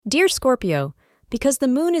Dear Scorpio, because the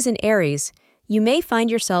moon is in Aries, you may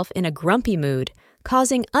find yourself in a grumpy mood,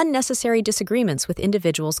 causing unnecessary disagreements with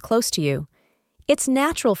individuals close to you. It's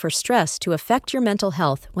natural for stress to affect your mental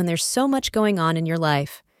health when there's so much going on in your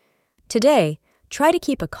life. Today, try to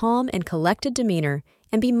keep a calm and collected demeanor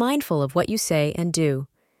and be mindful of what you say and do.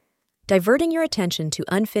 Diverting your attention to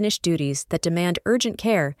unfinished duties that demand urgent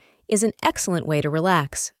care is an excellent way to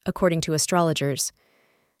relax, according to astrologers.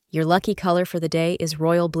 Your lucky color for the day is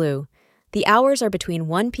royal blue. The hours are between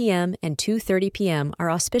 1 p.m. and 2:30 p.m.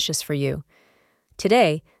 are auspicious for you.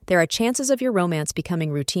 Today, there are chances of your romance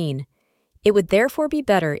becoming routine. It would therefore be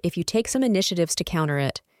better if you take some initiatives to counter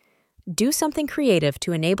it. Do something creative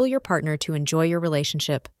to enable your partner to enjoy your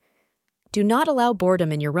relationship. Do not allow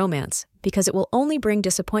boredom in your romance, because it will only bring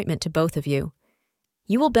disappointment to both of you.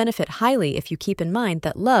 You will benefit highly if you keep in mind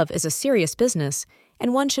that love is a serious business,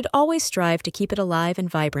 and one should always strive to keep it alive and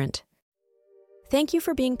vibrant. Thank you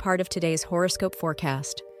for being part of today's horoscope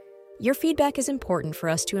forecast. Your feedback is important for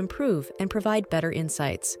us to improve and provide better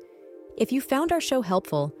insights. If you found our show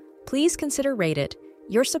helpful, please consider rate it.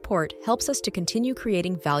 Your support helps us to continue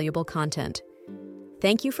creating valuable content.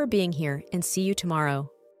 Thank you for being here, and see you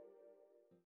tomorrow.